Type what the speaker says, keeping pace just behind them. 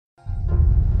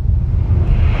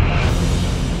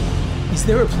Is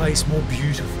there a place more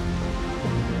beautiful,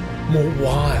 more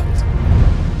wild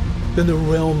than the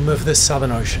realm of the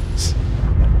Southern Oceans?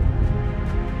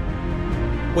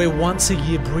 Where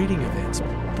once-a-year breeding events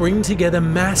bring together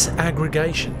mass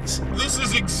aggregations. This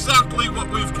is exactly what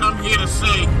we've come here to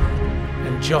see.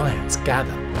 And giants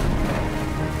gather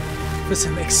for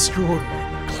some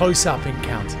extraordinary close-up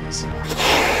encounters.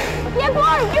 Yeah,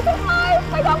 boy, it's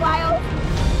alive! I got wild!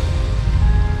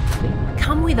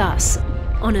 Come with us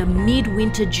on a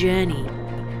midwinter journey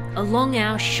along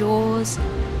our shores,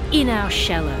 in our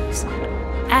shallows,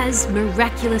 as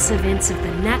miraculous events of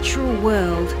the natural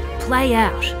world play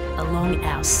out along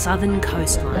our southern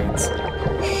coastlines.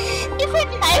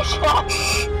 Isn't nature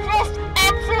just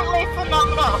absolutely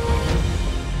phenomenal?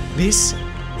 This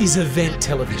is Event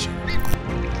Television,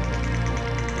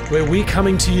 where we're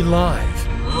coming to you live.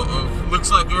 Uh-oh, looks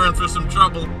like we're in for some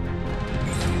trouble.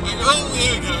 Oh,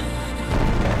 here you go.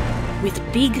 With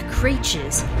big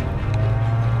creatures,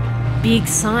 big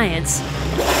science.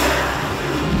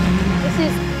 This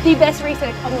is the best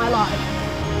research of my life.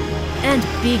 And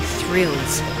big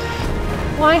thrills.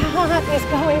 My heart is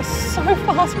going so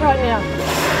fast right now.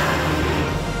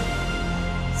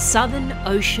 Southern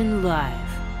Ocean Live.